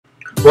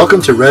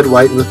Welcome to Red,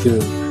 White, and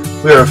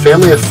Latoon. We are a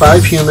family of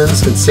 5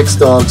 humans and 6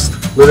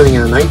 dogs living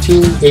in a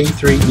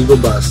 1983 Eagle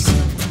bus.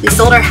 We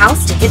sold our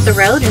house to hit the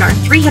road in our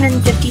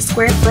 350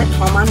 square foot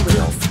home on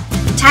wheels.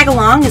 Tag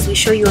along as we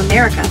show you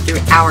America through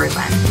our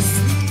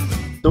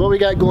lens. So what we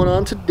got going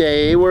on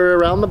today, we're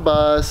around the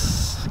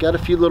bus, got a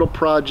few little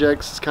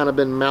projects, it's kind of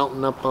been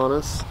mounting up on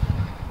us.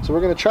 So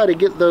we're going to try to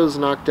get those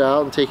knocked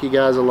out and take you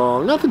guys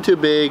along. Nothing too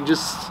big,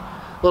 just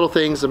little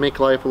things to make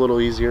life a little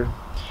easier.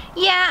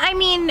 Yeah, I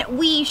mean,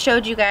 we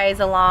showed you guys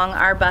along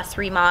our bus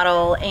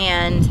remodel,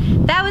 and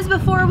that was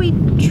before we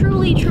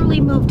truly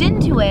moved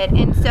into it,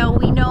 and so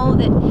we know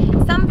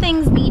that some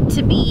things need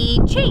to be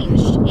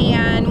changed,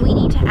 and we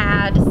need to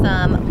add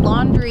some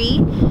laundry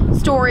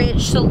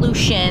storage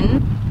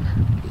solution.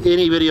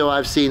 Any video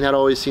I've seen, that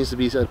always seems to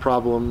be a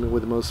problem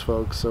with most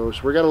folks, so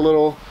we got a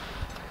little,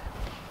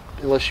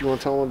 unless you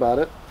want to tell them about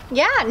it.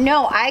 Yeah,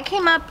 no, I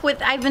came up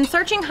with, I've been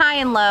searching high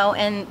and low,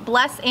 and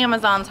bless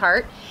Amazon's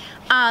heart,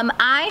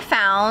 I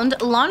found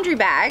laundry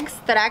bags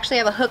that actually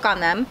have a hook on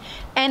them,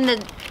 and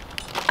the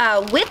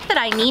width that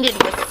I needed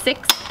was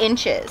 6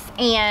 inches,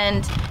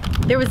 and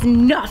there was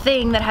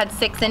nothing that had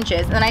 6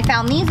 inches. And then I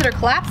found these that are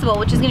collapsible,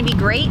 which is going to be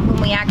great when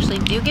we actually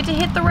do get to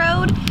hit the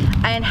road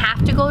and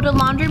have to go to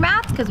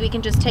laundromats, because we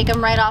can just take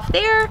them right off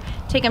there,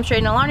 take them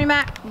straight in a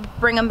laundromat,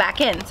 bring them back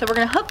in. So we're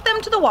going to hook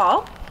them to the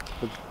wall.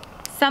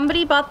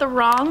 Somebody bought the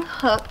wrong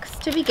hooks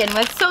to begin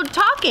with. So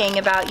talking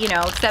about, you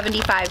know,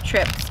 75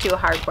 trips to a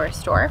hardware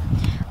store,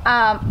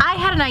 I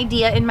had an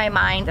idea in my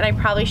mind, and I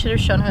probably should have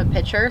shown him a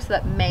picture, so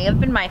that may have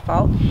been my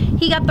fault.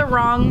 He got the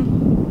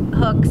wrong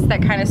hooks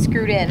that kind of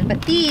screwed in,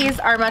 but these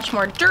are much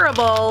more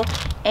durable,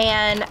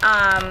 and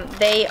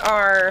they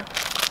are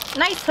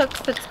nice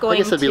hooks that's going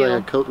to... I guess it'd be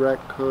like a coat rack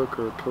hook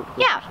or a coat hook.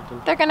 Yeah,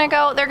 they're gonna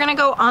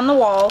go on the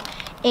wall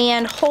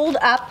and hold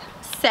up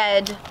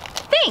said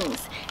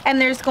things. And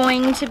there's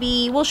going to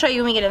be, we'll show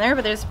you when we get in there,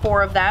 but there's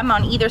 4 of them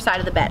on either side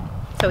of the bed.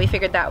 So we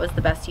figured that was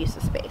the best use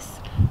of space.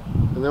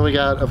 And then we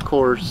got, of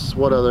course,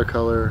 what other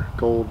color?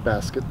 Gold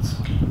baskets.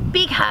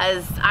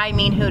 Because, I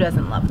mean, who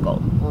doesn't love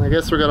gold? Well, I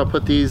guess we're going to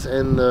put these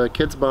in the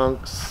kids'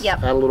 bunks.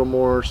 Yep. Add a little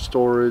more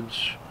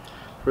storage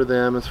for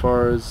them as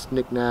far as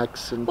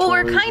knickknacks and well,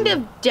 toys. We're kind of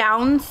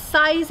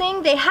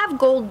downsizing. They have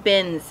gold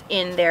bins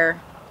in their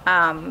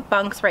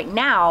bunks right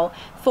now,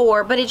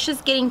 but it's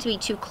just getting to be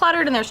too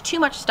cluttered, and there's too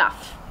much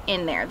stuff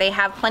in there. They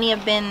have plenty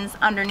of bins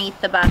underneath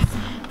the bus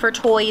for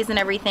toys and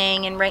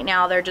everything, and right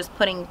now they're just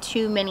putting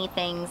too many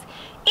things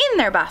in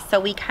their bus, so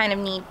we kind of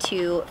need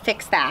to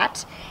fix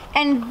that.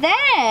 And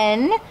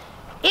then,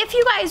 if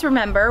you guys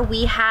remember,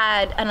 we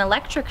had an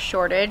electric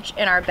shortage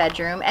in our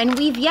bedroom, and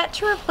we've yet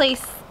to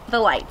replace the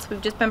lights.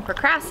 We've just been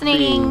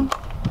procrastinating.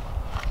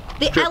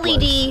 The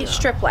LED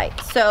strip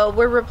lights. So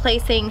we're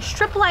replacing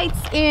strip lights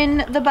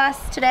in the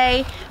bus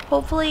today.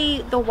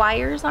 Hopefully the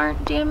wires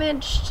aren't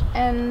damaged.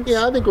 And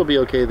yeah, I think we'll be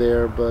okay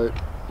there, but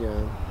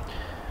yeah.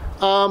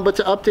 But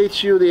to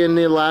update you, in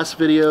the last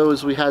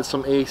videos we had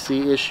some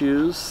AC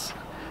issues.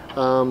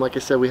 Like I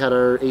said, we had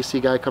our AC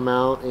guy come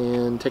out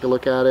and take a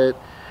look at it,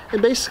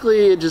 and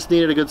basically it just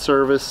needed a good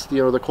service. You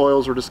know, the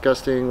coils were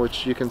disgusting,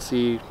 which you can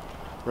see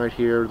right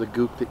here, the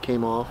goop that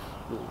came off.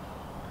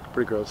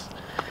 Pretty gross.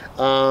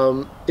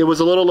 It was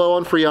a little low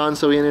on Freon,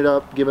 so we ended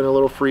up giving a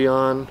little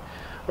Freon.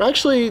 We're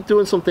actually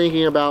doing some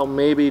thinking about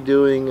maybe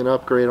doing an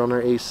upgrade on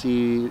our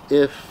AC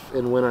if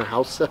and when our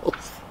house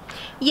sells.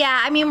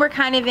 Yeah, I mean, we're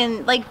kind of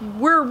in, like,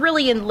 we're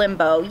really in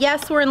limbo.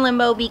 Yes, we're in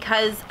limbo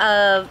because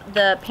of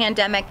the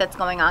pandemic that's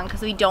going on,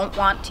 because we don't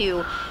want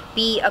to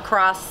be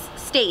across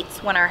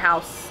states when our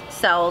house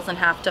sells and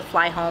have to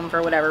fly home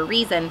for whatever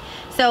reason.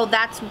 So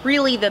that's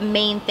really the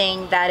main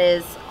thing that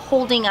is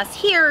holding us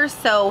here.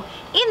 So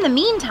in the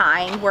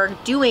meantime, we're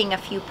doing a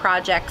few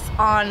projects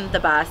on the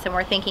bus, and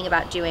we're thinking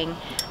about doing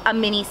a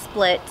mini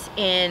split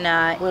in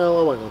well,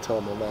 I wasn't gonna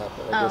tell them all that,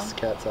 but I guess the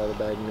cat's out of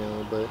the bag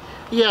now. But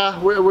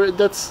yeah,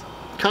 that's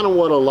kind of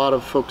what a lot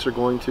of folks are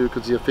going to,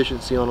 because the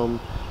efficiency on them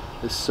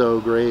is so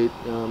great.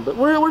 But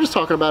we're just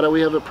talking about it.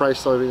 We haven't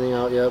priced everything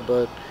out yet,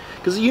 but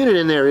because the unit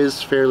in there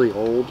is fairly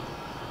old.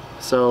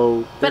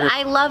 So, but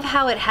I love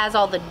how it has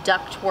all the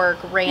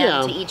ductwork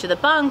ran to each of the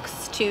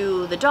bunks,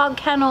 to the dog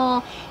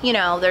kennel. You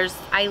know,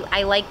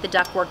 I like the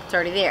ductwork that's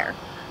already there.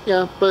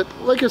 Yeah, but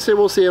like I said,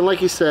 we'll see. And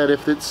like you said,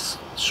 if it's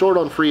short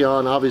on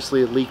Freon,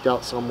 obviously it leaked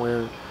out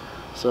somewhere.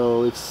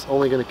 So it's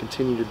only going to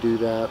continue to do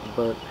that.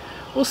 But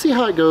we'll see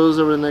how it goes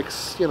over the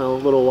next, you know,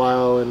 little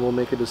while, and we'll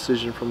make a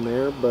decision from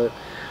there. But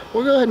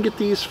we'll go ahead and get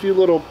these few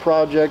little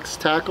projects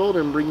tackled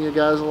and bring you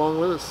guys along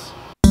with us.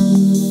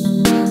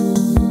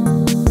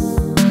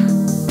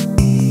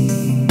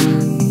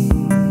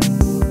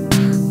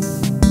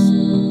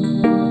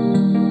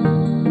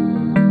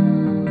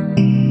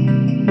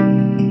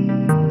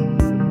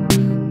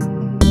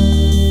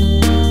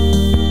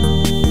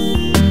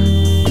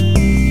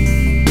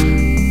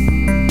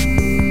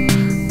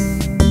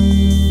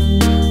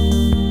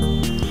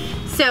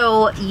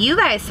 So you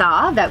guys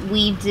saw that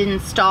we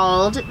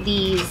installed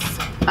these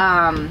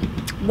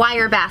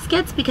wire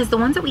baskets because the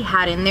ones that we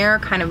had in there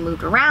kind of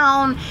moved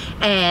around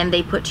and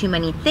they put too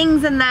many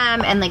things in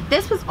them, and like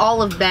this was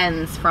all of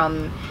Ben's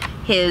from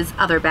his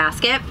other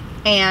basket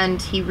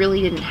and he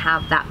really didn't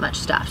have that much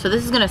stuff. So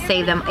this is gonna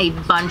save them a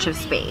bunch of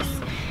space.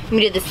 We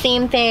did the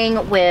same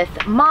thing with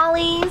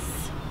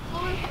Molly's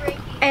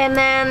and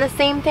then the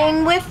same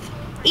thing with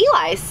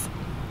Eli's,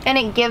 and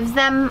it gives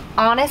them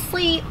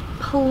honestly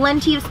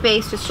plenty of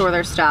space to store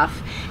their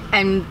stuff,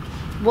 and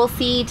we'll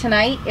see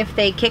tonight if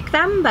they kick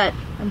them, but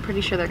I'm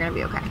pretty sure they're gonna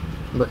be okay.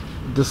 But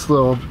this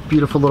little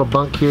beautiful little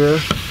bunk here,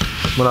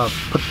 I'm gonna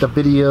put the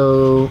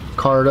video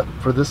card up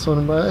for this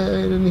one right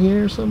in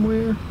here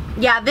somewhere.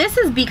 Yeah, this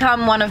has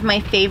become one of my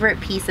favorite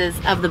pieces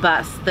of the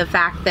bus. The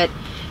fact that,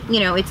 you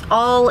know, it's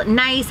all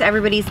nice,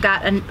 everybody's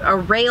got a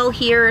rail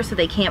here so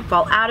they can't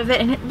fall out of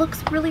it, and it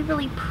looks really,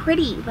 really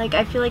pretty. Like,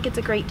 I feel like it's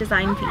a great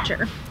design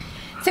feature.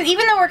 So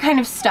even though we're kind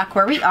of stuck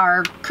where we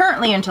are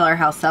currently until our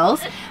house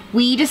sells,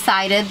 we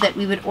decided that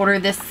we would order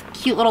this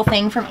cute little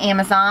thing from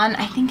Amazon.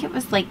 I think it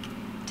was like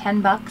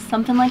 10 bucks,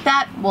 something like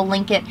that. We'll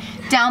link it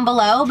down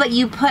below, but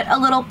you put a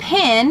little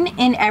pin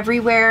in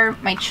everywhere.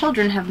 My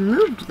children have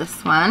moved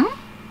this one.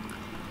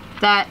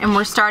 And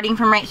we're starting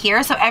from right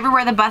here. So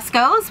everywhere the bus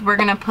goes, we're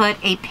gonna put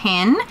a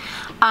pin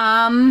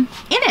in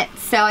it.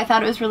 So I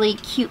thought it was really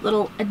cute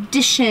little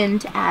addition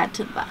to add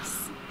to the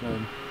bus.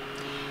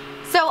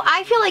 So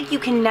I feel like you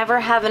can never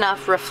have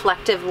enough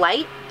reflective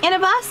light in a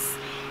bus.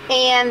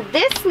 And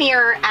this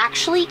mirror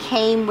actually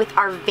came with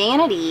our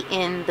vanity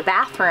in the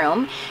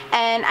bathroom,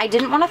 and I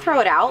didn't want to throw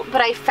it out,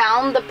 but I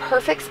found the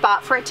perfect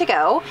spot for it to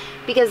go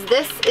because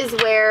this is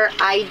where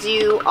I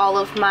do all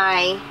of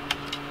my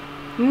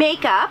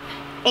makeup,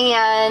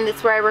 and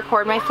it's where I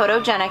record my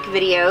photogenic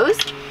videos.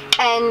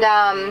 And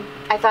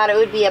I thought it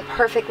would be a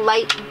perfect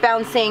light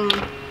bouncing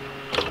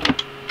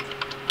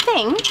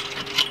thing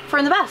for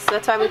in the bus, so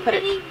that's why we put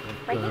it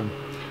right here.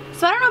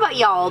 So I don't know about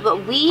y'all,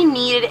 but we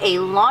needed a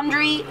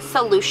laundry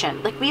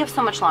solution. Like, we have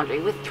so much laundry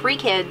with 3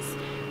 kids,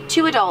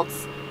 2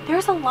 adults.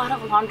 There's a lot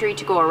of laundry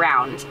to go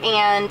around,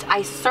 and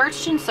I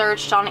searched and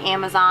searched on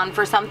Amazon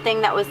for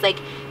something that was like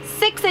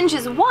 6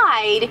 inches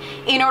wide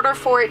in order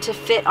for it to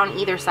fit on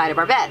either side of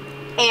our bed.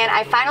 And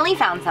I finally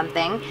found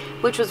something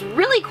which was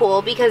really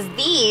cool because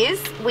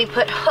these, we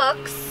put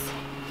hooks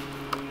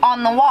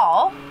on the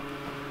wall,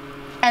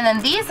 and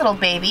then these little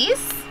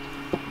babies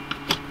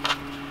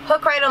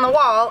hook right on the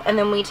wall, and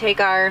then we take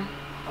our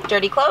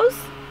dirty clothes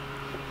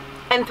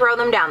and throw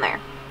them down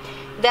there.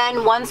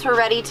 Then once we're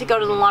ready to go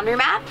to the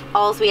laundromat,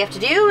 all we have to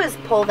do is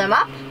pull them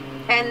up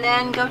and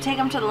then go take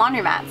them to the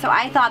laundromat. So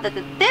I thought that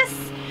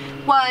this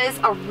was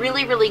a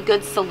really, really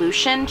good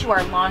solution to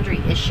our laundry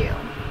issue.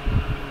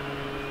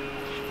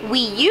 We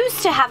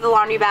used to have the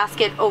laundry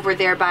basket over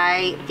there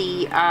by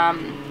the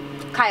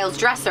Kyle's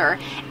dresser,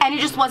 and it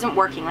just wasn't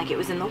working. Like, it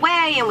was in the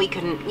way and we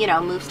couldn't, you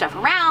know, move stuff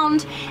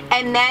around.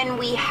 And then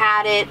we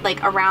had it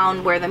like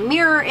around where the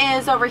mirror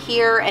is over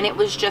here, and it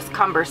was just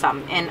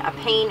cumbersome and a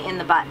pain in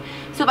the butt.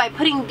 So by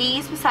putting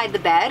these beside the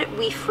bed,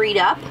 we freed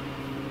up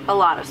a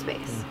lot of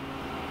space.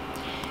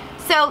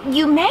 So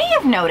you may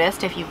have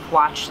noticed, if you've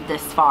watched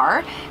this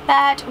far,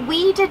 that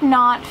we did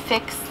not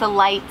fix the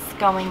lights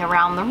going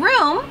around the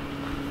room.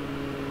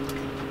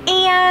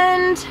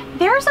 And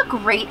there's a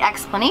great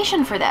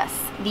explanation for this.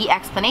 The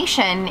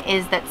explanation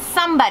is that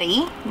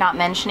somebody, not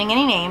mentioning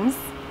any names,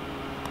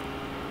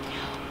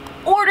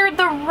 ordered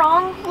the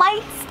wrong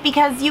lights,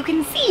 because you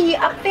can see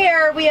up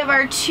there we have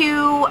our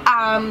 2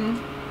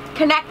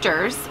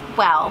 connectors.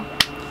 Well,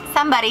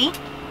 somebody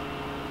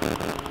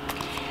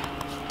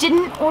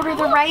didn't order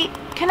the right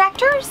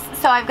connectors,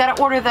 so I've got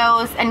to order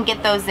those and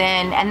get those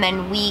in, and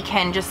then we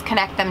can just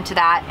connect them to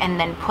that and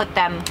then put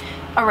them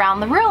around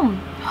the room,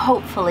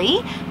 hopefully.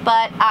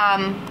 But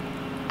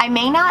I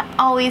may not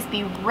always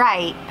be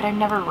right, but I'm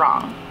never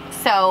wrong.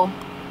 So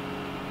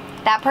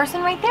that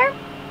person right there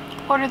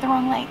ordered the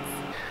wrong lights.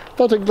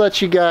 Thought I'd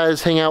let you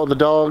guys hang out with the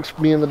dogs,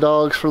 me and the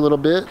dogs for a little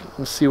bit,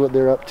 and see what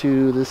they're up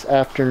to this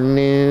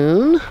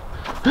afternoon.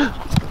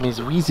 Miss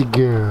Wheezy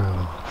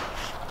girl.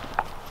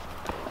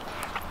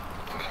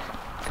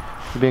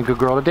 You being a good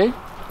girl today?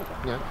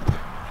 Yeah.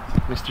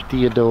 Mr.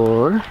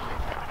 Theodore.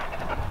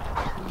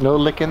 No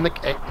licking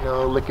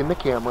the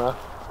camera.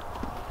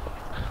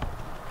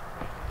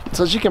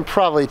 So as you can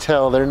probably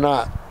tell, they're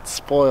not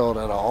spoiled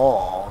at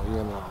all, you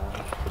know.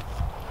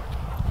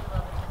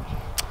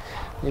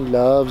 He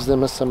loves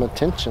them with some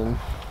attention.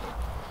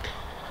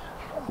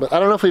 But I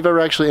don't know if we've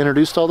ever actually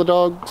introduced all the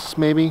dogs,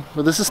 maybe.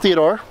 But this is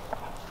Theodore.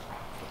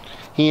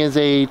 He is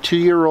a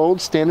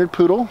 2-year-old standard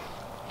poodle.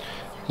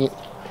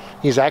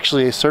 He's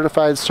actually a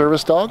certified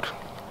service dog.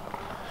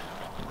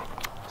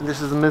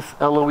 This is Miss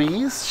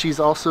Eloise. She's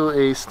also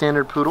a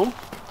standard poodle.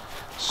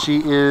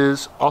 She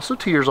is also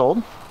 2 years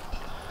old.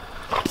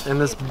 And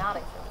this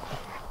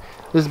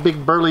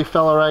big burly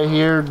fella right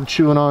here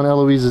chewing on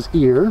Eloise's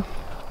ear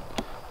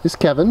is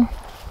Kevin.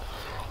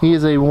 He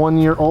is a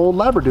 1-year-old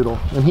Labradoodle,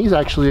 and he's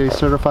actually a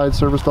certified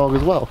service dog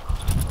as well.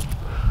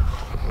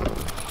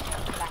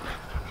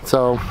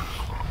 So,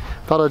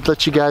 thought I'd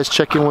let you guys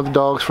check in with the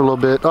dogs for a little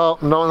bit. Oh,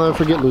 don't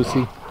forget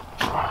Lucy.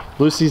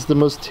 Lucy's the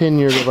most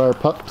tenured of our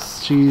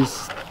pups. She's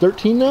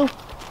 13 now?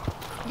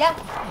 Yeah,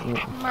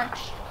 March.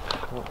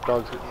 Oh,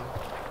 dog's getting me.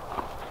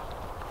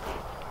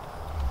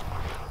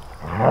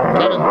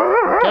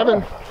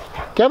 Kevin!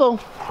 Kevin!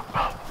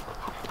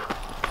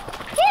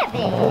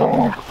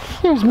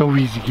 There's no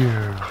easy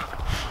girl.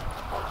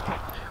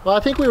 Well, I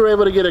think we were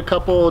able to get a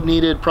couple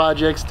needed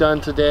projects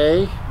done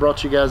today.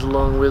 Brought you guys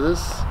along with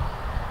us.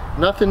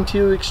 Nothing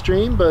too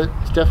extreme, but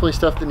it's definitely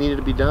stuff that needed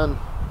to be done.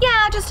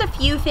 Yeah, just a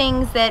few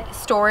things that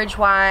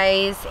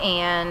storage-wise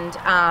and,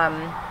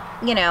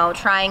 you know,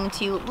 trying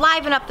to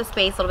liven up the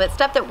space a little bit.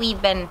 Stuff that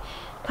we've been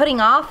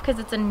putting off because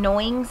it's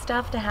annoying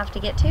stuff to have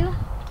to get to.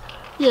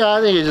 Yeah,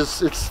 I think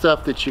it's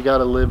stuff that you got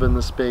to live in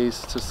the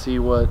space to see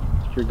what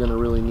you're going to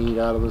really need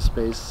out of the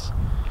space.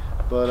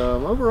 But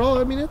overall,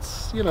 I mean,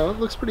 it's, you know, it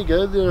looks pretty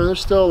good. You know,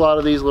 there's still a lot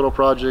of these little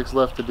projects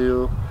left to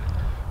do.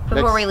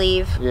 Before we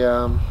leave.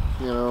 Yeah,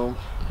 you know,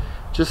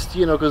 just,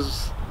 you know,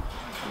 because,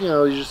 you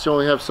know, you just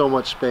only have so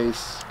much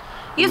space.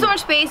 You have so much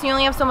space and you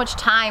only have so much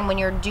time when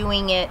you're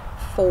doing it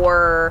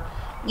for,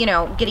 you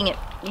know, getting it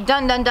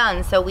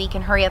done, so we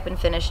can hurry up and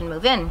finish and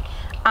move in.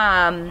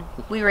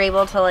 We were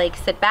able to like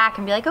sit back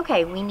and be like,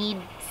 okay, we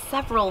need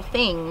several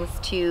things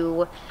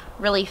to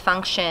really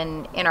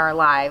function in our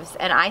lives,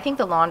 and I think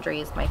the laundry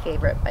is my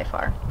favorite by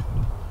far.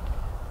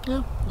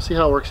 Yeah, we'll see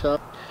how it works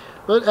out.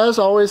 But as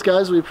always,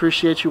 guys, we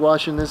appreciate you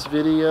watching this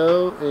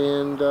video,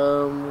 and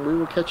we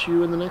will catch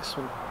you in the next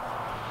one.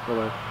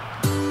 Bye-bye.